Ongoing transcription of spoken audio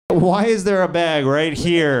Why is there a bag right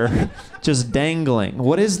here just dangling?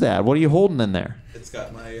 What is that? What are you holding in there? It's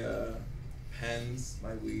got my pens,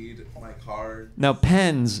 my weed, my card. Now,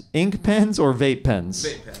 pens, ink pens or vape pens?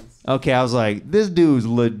 Vape pens. Okay, I was like, this dude's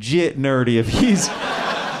legit nerdy if he's...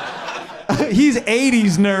 he's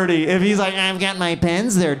 80s nerdy if he's like, I've got my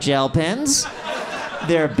pens, they're gel pens.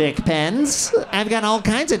 They're Bic pens. I've got all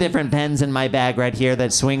kinds of different pens in my bag right here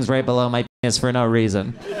that swings right below my penis for no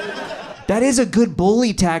reason. That is a good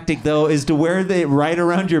bully tactic, though, is to wear it right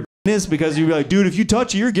around your penis because you're like, dude, if you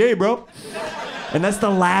touch it, you're gay, bro. And that's the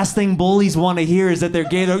last thing bullies want to hear is that they're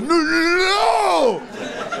gay. They're like, no!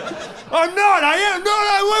 I'm not. I am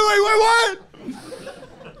not. Wait,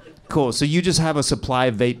 what? Cool. So you just have a supply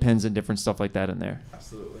of vape pens and different stuff like that in there.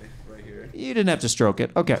 Absolutely. Right here. You didn't have to stroke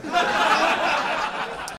it. Okay.